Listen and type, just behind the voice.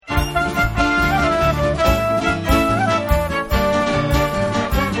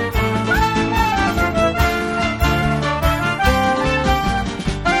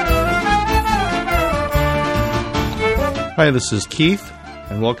Hi, this is Keith,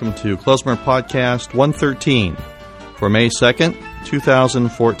 and welcome to Klezmer Podcast 113 for May 2nd,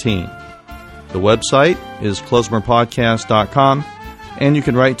 2014. The website is klezmerpodcast.com, and you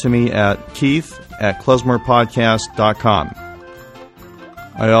can write to me at keith@klezmerpodcast.com.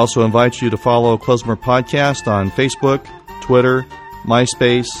 I also invite you to follow Klezmer Podcast on Facebook, Twitter,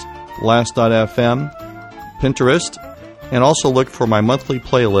 MySpace, Last.fm, Pinterest, and also look for my monthly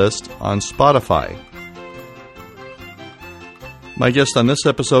playlist on Spotify. My guest on this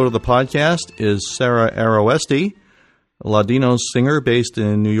episode of the podcast is Sarah Aroesti, a Ladino singer based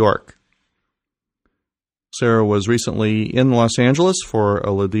in New York. Sarah was recently in Los Angeles for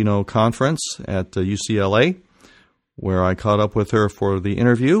a Ladino conference at UCLA, where I caught up with her for the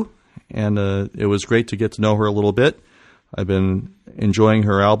interview, and it was great to get to know her a little bit. I've been enjoying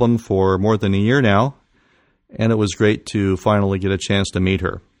her album for more than a year now, and it was great to finally get a chance to meet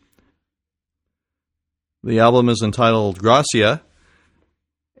her. The album is entitled Gracia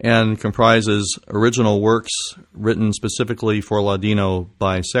and comprises original works written specifically for Ladino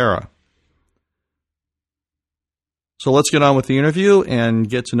by Sarah. So let's get on with the interview and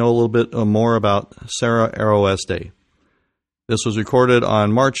get to know a little bit more about Sarah Aroesti. This was recorded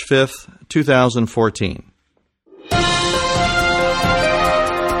on March 5th, 2014.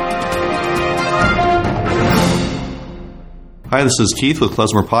 Hi, this is Keith with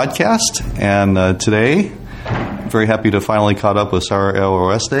Klezmer Podcast, and today I'm very happy to finally caught up with Sarah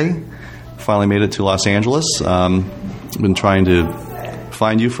Aroesti. Finally made it to Los Angeles. Been trying to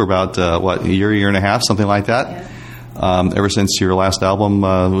find you for about, a year and a half, something like that, ever since your last album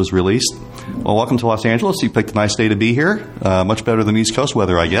was released. Well, welcome to Los Angeles. You picked a nice day to be here. Much better than East Coast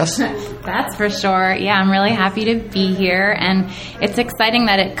weather, I guess. That's for sure. Yeah, I'm really happy to be here. And it's exciting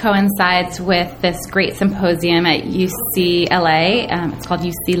that it coincides with this great symposium at UCLA. It's called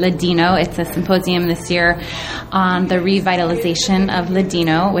UC Ladino. It's a symposium this year on the revitalization of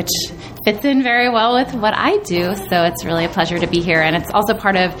Ladino, which fits in very well with what I do. So it's really a pleasure to be here. And it's also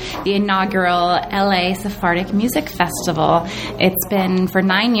part of the inaugural LA Sephardic Music Festival. It's been for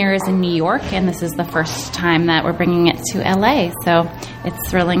 9 years in New York, and this is the first time that we're bringing it to LA. So it's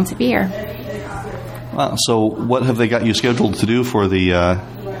thrilling to be here. Wow. So what have they got you scheduled to do for the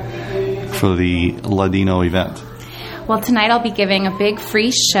Ladino event? Well, tonight I'll be giving a big free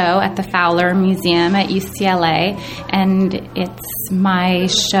show at the Fowler Museum at UCLA, and it's my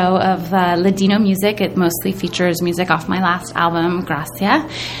show of Ladino music. It mostly features music off my last album, Gracia,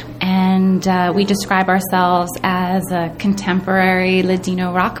 and we describe ourselves as a contemporary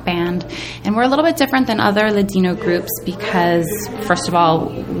Ladino rock band. And we're a little bit different than other Ladino groups because, first of all,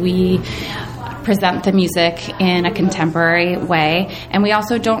 we present the music in a contemporary way, and we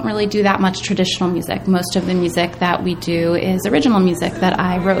also don't really do that much traditional music. Most of the music that we do is original music that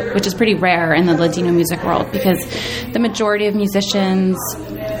I wrote, which is pretty rare in the Ladino music world because the majority of musicians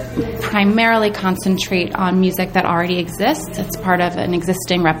primarily concentrate on music that already exists. It's part of an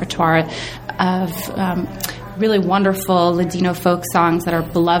existing repertoire of really wonderful Ladino folk songs that are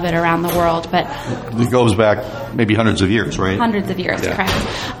beloved around the world. But it goes back maybe hundreds of years, right? Hundreds of years, yeah. Correct.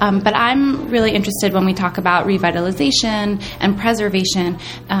 But I'm really interested when we talk about revitalization and preservation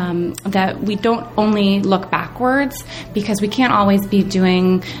that we don't only look backwards because we can't always be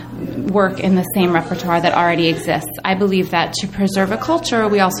doing work in the same repertoire that already exists. I believe that to preserve a culture,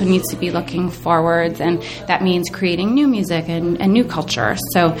 we also need to be looking forwards, and that means creating new music and new culture.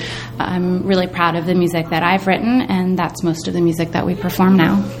 So I'm really proud of the music that I've written, and that's most of the music that we perform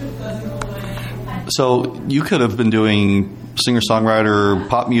now. So you could have been doing singer-songwriter,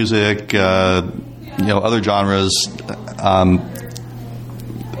 pop music, other genres.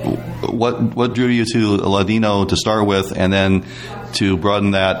 What drew you to Ladino to start with, and then to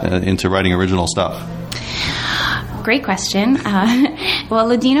broaden that into writing original stuff? Great question. Well,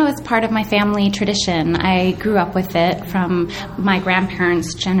 Ladino is part of my family tradition. I grew up with it from my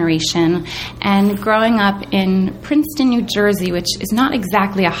grandparents' generation. And growing up in Princeton, New Jersey, which is not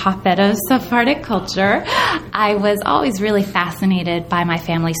exactly a hotbed of Sephardic culture, I was always really fascinated by my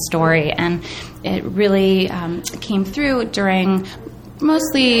family story. And it really came through during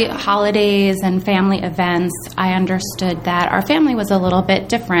mostly holidays and family events. I understood that our family was a little bit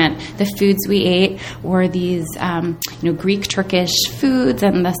different. The foods we ate were these, Greek, Turkish foods,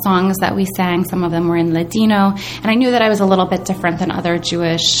 and the songs that we sang, some of them were in Ladino. And I knew that I was a little bit different than other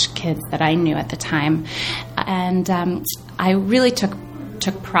Jewish kids that I knew at the time. And I really took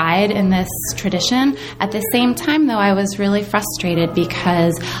pride in this tradition. At the same time, though, I was really frustrated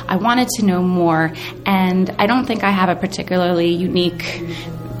because I wanted to know more, and I don't think I have a particularly unique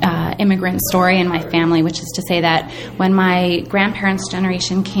immigrant story in my family, which is to say that when my grandparents'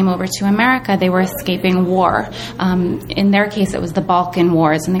 generation came over to America, they were escaping war. In their case, it was the Balkan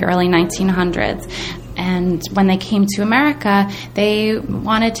Wars in the early 1900s. And when they came to America, they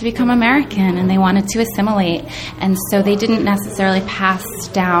wanted to become American and they wanted to assimilate. And so they didn't necessarily pass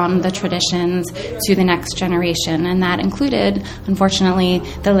down the traditions to the next generation. And that included, unfortunately,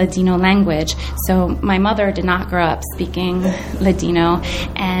 the Ladino language. So my mother did not grow up speaking Ladino.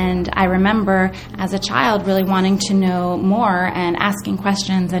 And I remember as a child really wanting to know more and asking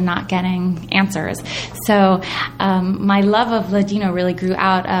questions and not getting answers. So my love of Ladino really grew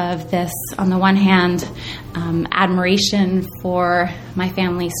out of this, on the one hand, admiration for my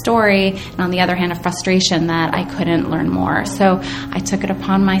family's story, and on the other hand, a frustration that I couldn't learn more. So I took it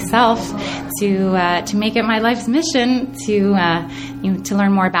upon myself to make it my life's mission to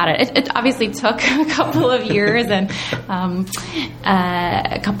learn more about it. It obviously took a couple of years and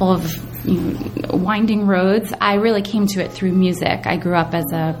a couple of winding roads. I really came to it through music. I grew up as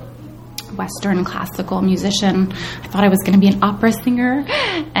a Western classical musician. I thought I was going to be an opera singer,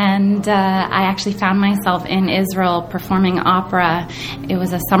 and I actually found myself in Israel performing opera. It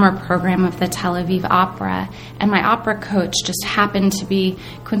was a summer program of the Tel Aviv Opera, and my opera coach just happened to be,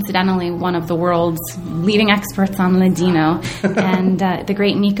 coincidentally, one of the world's leading experts on Ladino, and the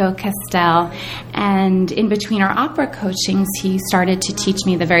great Nico Castel. And in between our opera coachings, he started to teach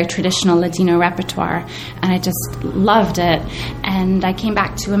me the very traditional Ladino repertoire, and I just loved it. And I came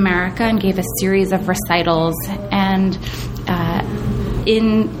back to America and gave a series of recitals, and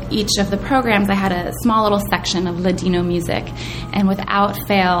in each of the programs I had a small little section of Ladino music, and without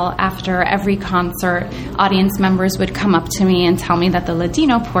fail, after every concert, audience members would come up to me and tell me that the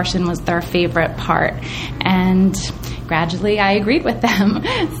Ladino portion was their favorite part, and gradually I agreed with them.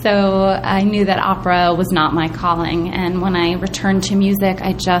 So I knew that opera was not my calling, and when I returned to music,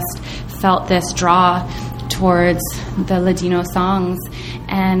 I just felt this draw towards the Ladino songs.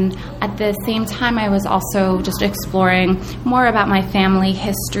 And at the same time, I was also just exploring more about my family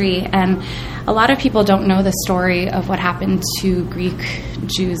history. And a lot of people don't know the story of what happened to Greek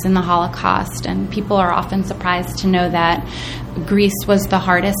Jews in the Holocaust. And people are often surprised to know that Greece was the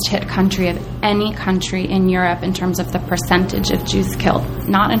hardest hit country of any country in Europe in terms of the percentage of Jews killed.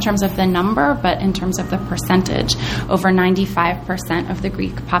 Not in terms of the number, but in terms of the percentage. Over 95% of the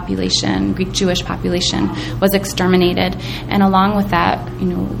Greek population, Greek Jewish population, was exterminated. And along with that,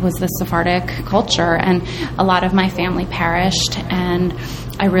 was the Sephardic culture. And a lot of my family perished. And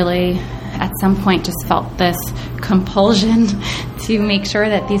I really, at some point, just felt this compulsion to make sure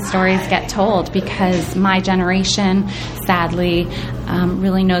that these stories get told, because my generation, sadly,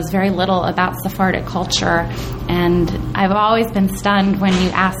 really knows very little about Sephardic culture. And I've always been stunned when you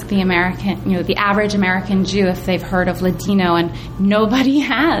ask the average American Jew if they've heard of Ladino, and nobody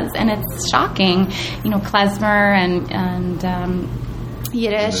has. And it's shocking. Klezmer and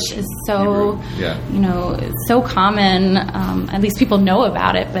Yiddish is so, so common. At least people know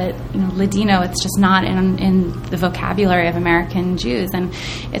about it, but Ladino, it's just not in the vocabulary of American Jews, and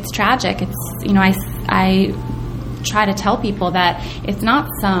it's tragic. It's I try to tell people that it's not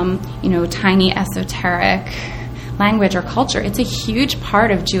some tiny esoteric language or culture. It's a huge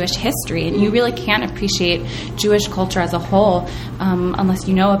part of Jewish history, and you really can't appreciate Jewish culture as a whole unless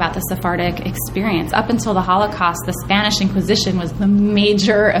you know about the Sephardic experience. Up until the Holocaust, the Spanish Inquisition was the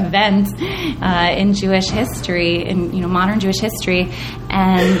major event in Jewish history, in modern Jewish history,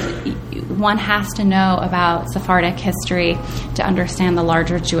 and one has to know about Sephardic history to understand the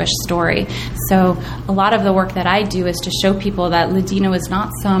larger Jewish story. So a lot of the work that I do is to show people that Ladino is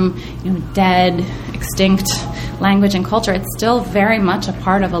not some dead, extinct language and culture. It's still very much a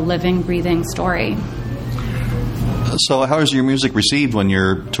part of a living, breathing story. So how is your music received when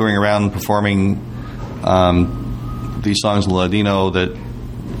you're touring around performing these songs in Ladino that,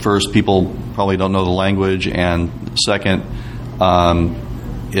 first, people probably don't know the language, and second,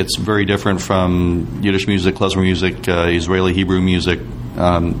 it's very different from Yiddish music, klezmer music, Israeli Hebrew music,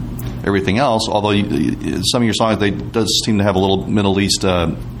 everything else, although some of your songs, they does seem to have a little Middle East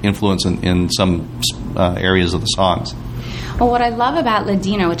influence in some areas of the songs. Well, what I love about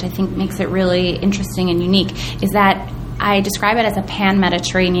Ladino, which I think makes it really interesting and unique, is that I describe it as a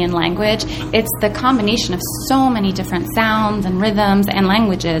pan-Mediterranean language. It's the combination of so many different sounds and rhythms and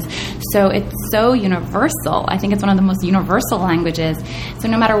languages. So it's so universal. I think it's one of the most universal languages. So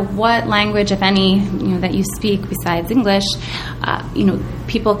no matter what language, if any, that you speak besides English,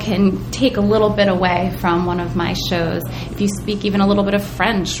 people can take a little bit away from one of my shows. If you speak even a little bit of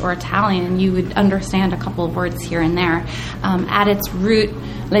French or Italian, you would understand a couple of words here and there. At its root,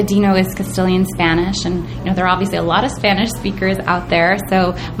 Ladino is Castilian Spanish, and there are obviously a lot of Spanish speakers out there.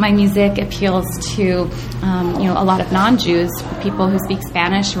 So my music appeals to a lot of non-Jews, people who speak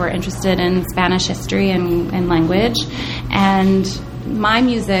Spanish, who are interested in Spanish history and language. And my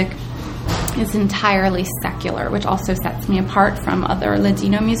music is entirely secular, which also sets me apart from other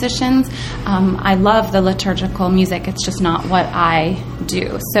Ladino musicians. I love the liturgical music. It's just not what I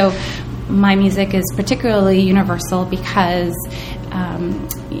do. So my music is particularly universal because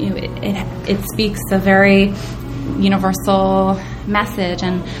it speaks a very universal message.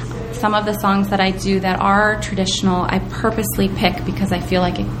 And some of the songs that I do that are traditional, I purposely pick because I feel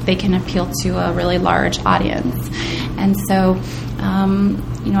like they can appeal to a really large audience. And so,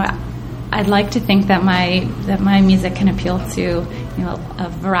 I'd like to think that my music can appeal to a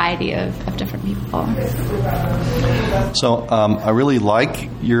variety of different people. So I really like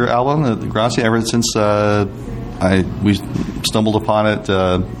your album, Gracia. Ever since we stumbled upon it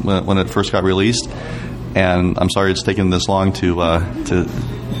when it first got released, and I'm sorry it's taken this long to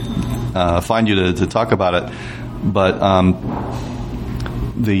find you to talk about it. But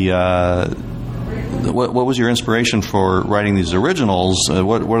what was your inspiration for writing these originals?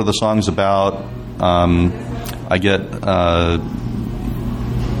 What are the songs about? I get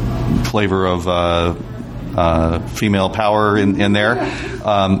flavor of female power in there,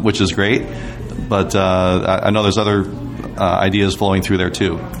 which is great. But I know there's other ideas flowing through there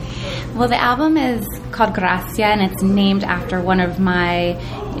too. Well, the album is called Gracia, and it's named after one of my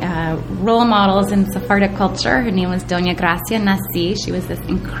role models in Sephardic culture. Her name was Doña Gracia Nasi. She was this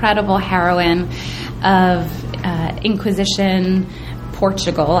incredible heroine of Inquisition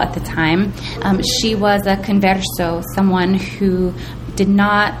Portugal at the time. She was a converso, someone who did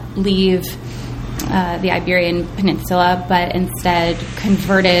not leave the Iberian Peninsula, but instead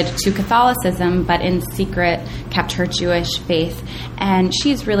converted to Catholicism, but in secret kept her Jewish faith. And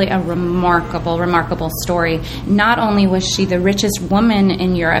she's really a remarkable story. Not only was she the richest woman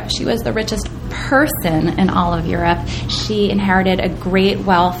in Europe, she was the richest person in all of Europe. She inherited a great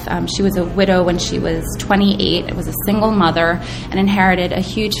wealth. She was a widow when she was 28. It was a single mother, and inherited a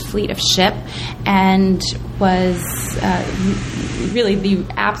huge fleet of ship, and was really the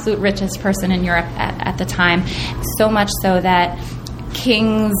absolute richest person in Europe at the time. So much so that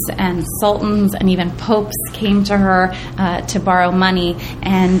kings and sultans and even popes came to her to borrow money,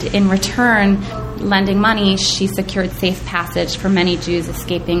 and in return, lending money, she secured safe passage for many Jews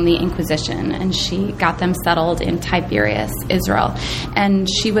escaping the Inquisition, and she got them settled in Tiberias, Israel. And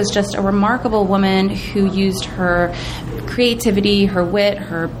she was just a remarkable woman who used her creativity, her wit,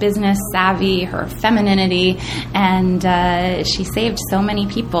 her business savvy, her femininity, and she saved so many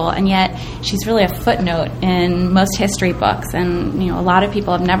people. And yet she's really a footnote in most history books, and a lot of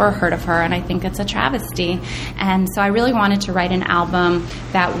people have never heard of her, and I think it's a travesty. And so I really wanted to write an album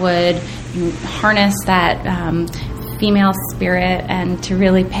that would harness that female spirit and to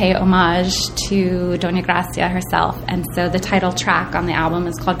really pay homage to Doña Gracia herself. And so the title track on the album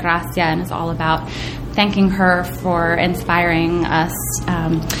is called Gracia, and is all about thanking her for inspiring us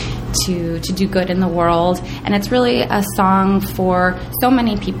to do good in the world. And it's really a song for so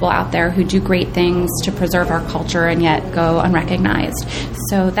many people out there who do great things to preserve our culture and yet go unrecognized.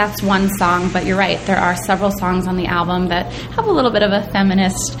 So that's one song, but you're right, there are several songs on the album that have a little bit of a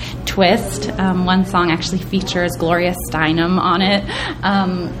feminist twist. One song actually features Gloria Steinem on it.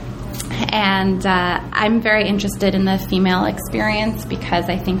 And I'm very interested in the female experience because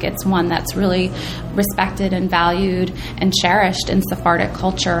I think it's one that's really respected and valued and cherished in Sephardic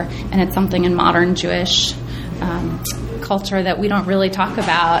culture, and it's something in modern Jewish culture that we don't really talk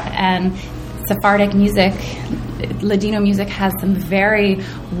about. And Sephardic music, Ladino music, has some very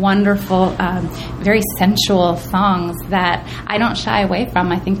wonderful, very sensual songs that I don't shy away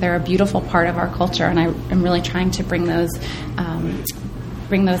from. I think they're a beautiful part of our culture, and I'm really trying to bring those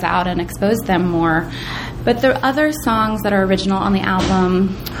out and expose them more. But the other songs that are original on the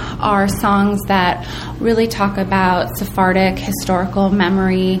album are songs that really talk about Sephardic historical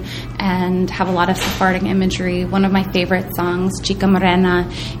memory and have a lot of Sephardic imagery. One of my favorite songs, Chica Morena,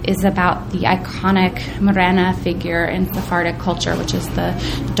 is about the iconic Morena figure in Sephardic culture, which is the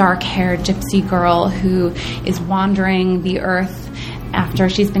dark-haired gypsy girl who is wandering the earth after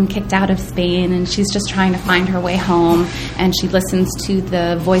she's been kicked out of Spain, and she's just trying to find her way home, and she listens to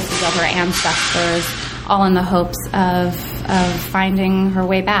the voices of her ancestors, all in the hopes of finding her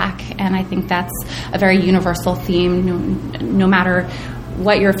way back. And I think that's a very universal theme, no matter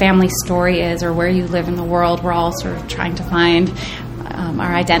what your family story is or where you live in the world. We're all sort of trying to find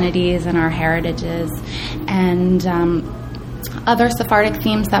our identities and our heritages. And other Sephardic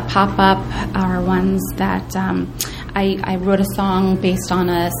themes that pop up are ones that I wrote a song based on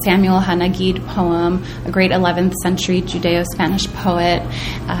a Samuel HaNagid poem, a great 11th century Judeo-Spanish poet.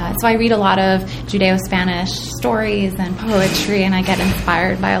 So I read a lot of Judeo-Spanish stories and poetry, and I get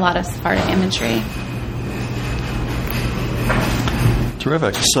inspired by a lot of Sephardic imagery.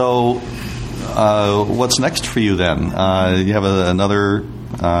 Terrific. So what's next for you then? You have another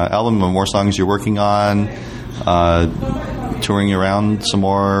album of more songs you're working on, touring around some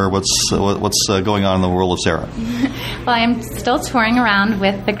more. What's going on in the world of Sarah? Well, I'm still touring around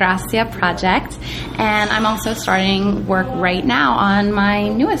with the Gracia project, and I'm also starting work right now on my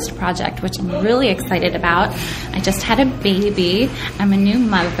newest project, which I'm really excited about. I just had a baby. I'm a new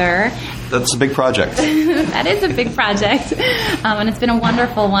mother. That's a big project. That is a big project, and it's been a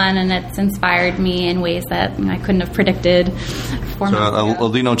wonderful one, and it's inspired me in ways that I couldn't have predicted. A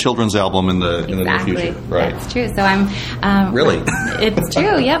Ladino children's album in the near future, right? That's true. So I'm really. It's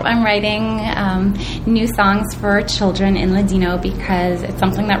true. Yep, I'm writing new songs for children in Ladino because it's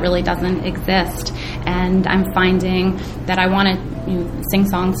something that really doesn't exist, and I'm finding that I want to sing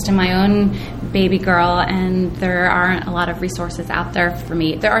songs to my own baby girl, and there aren't a lot of resources out there for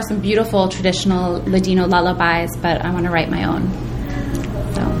me. There are some beautiful traditional Ladino lullabies, but I want to write my own.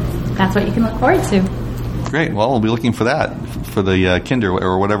 So that's what you can look forward to. Great. Well, we'll be looking for that, for the Kinder,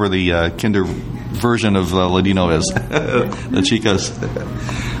 or whatever the Kinder version of Ladino is, the Chicas.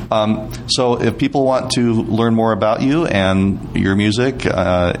 So if people want to learn more about you and your music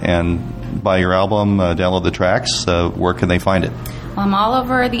and buy your album, download the tracks, where can they find it? Well, I'm all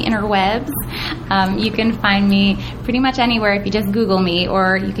over the interwebs. You can find me pretty much anywhere if you just Google me,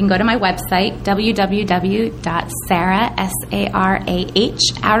 or you can go to my website,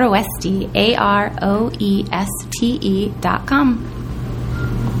 www.sarahsaroeste.com.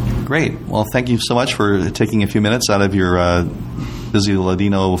 Great. Well, thank you so much for taking a few minutes out of your busy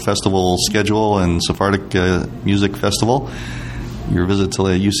Ladino festival schedule and Sephardic music festival, your visit to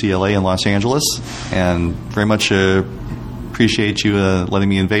UCLA in Los Angeles, and very much appreciate you letting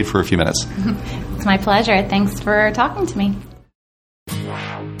me invade for a few minutes. It's my pleasure. Thanks for talking to me.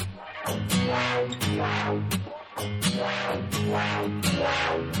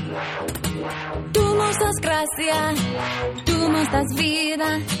 Tú nos das gracia, tú nos das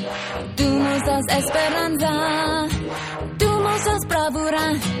vida, tú nos das esperanza, tú nos das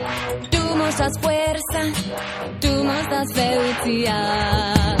bravura, tú nos das fuerza, tú nos das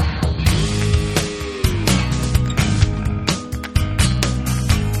felicidad.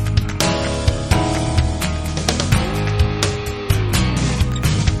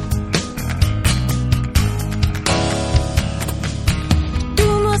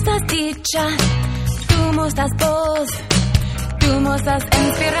 Dicha, tú nos das voz, tú nos das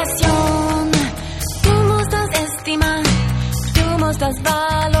inspiración, tú nos das estima, tú nos das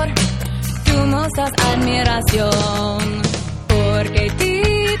valor, tú nos das admiración, porque ti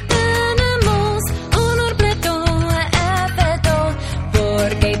tenemos honor pleto, efecto,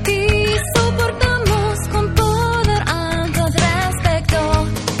 porque ti soportamos con poder alto respeto.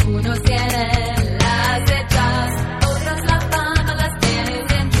 Unos tienen las hechas, otros la fama las tienen.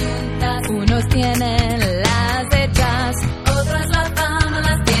 Unos tienen las hechas, otros la fama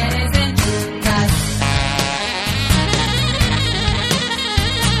las tienes en juntas.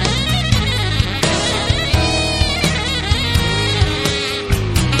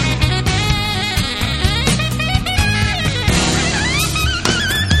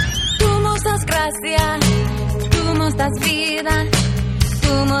 Tú nos das gracia, tú nos das vida,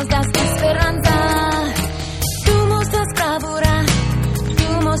 tú nos das esperanza, tú nos das bravura,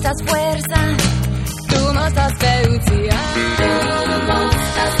 tú nos das fuerza, tú nos das felicidad, tú nos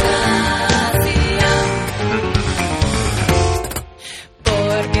das gracia,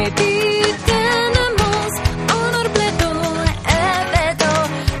 porque ti tenemos honor pleto, efecto,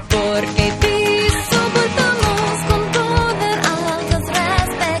 porque ti soportamos con poder alto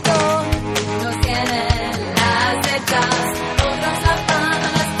respeto. Unos tienen las hechas, otros la fama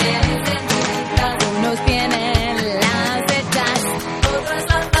las tienen en juntas. Unos tienen las hechas, otros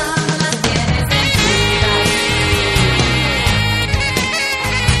la fama las tienes en juntas.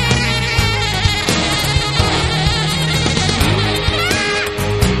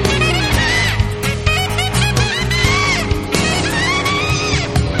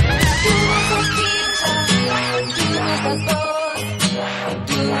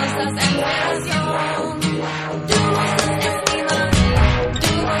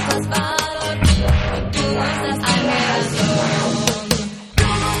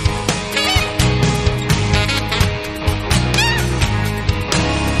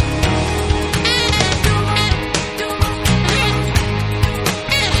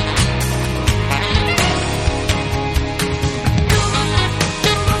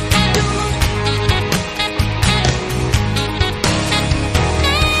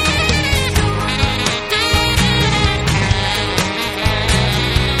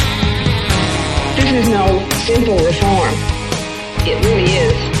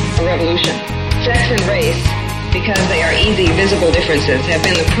 revolution. Sex and race, because they are easy, visible differences, have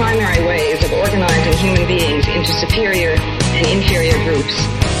been the primary ways of organizing human beings into superior and inferior groups,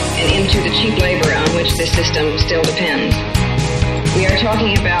 and into the cheap labor on which this system still depends. We are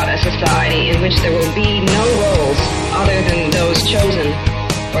talking about a society in which there will be no roles other than those chosen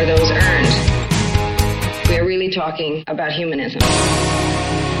or those earned. We are really talking about humanism.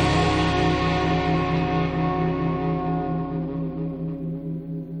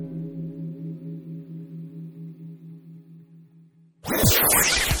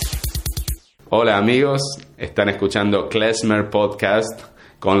 Hola amigos, están escuchando Klezmer Podcast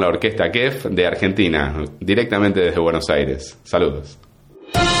con la Orquesta KEF de Argentina, directamente desde Buenos Aires. Saludos.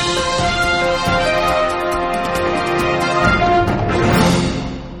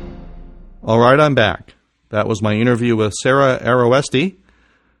 All right, I'm back. That was my interview with Sarah Aroesti,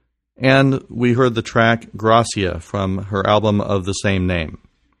 and we heard the track Gracia from her album of the same name.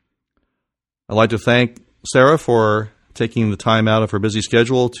 I'd like to thank Sarah for taking the time out of her busy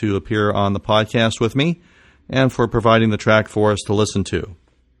schedule to appear on the podcast with me and for providing the track for us to listen to.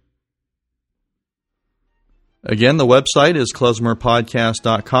 Again, the website is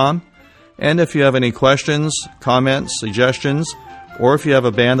klezmerpodcast.com, and if you have any questions, comments, suggestions, or if you have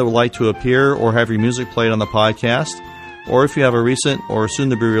a band that would like to appear or have your music played on the podcast, or if you have a recent or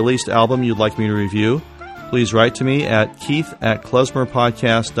soon-to-be-released album you'd like me to review, please write to me at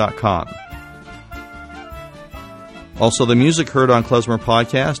keith@klezmerpodcast.com. Also, the music heard on Klezmer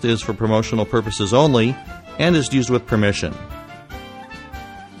Podcast is for promotional purposes only and is used with permission.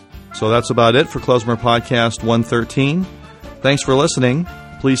 So that's about it for Klezmer Podcast 113. Thanks for listening.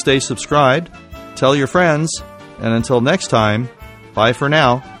 Please stay subscribed, tell your friends, and until next time, bye for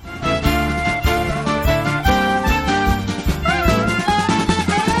now.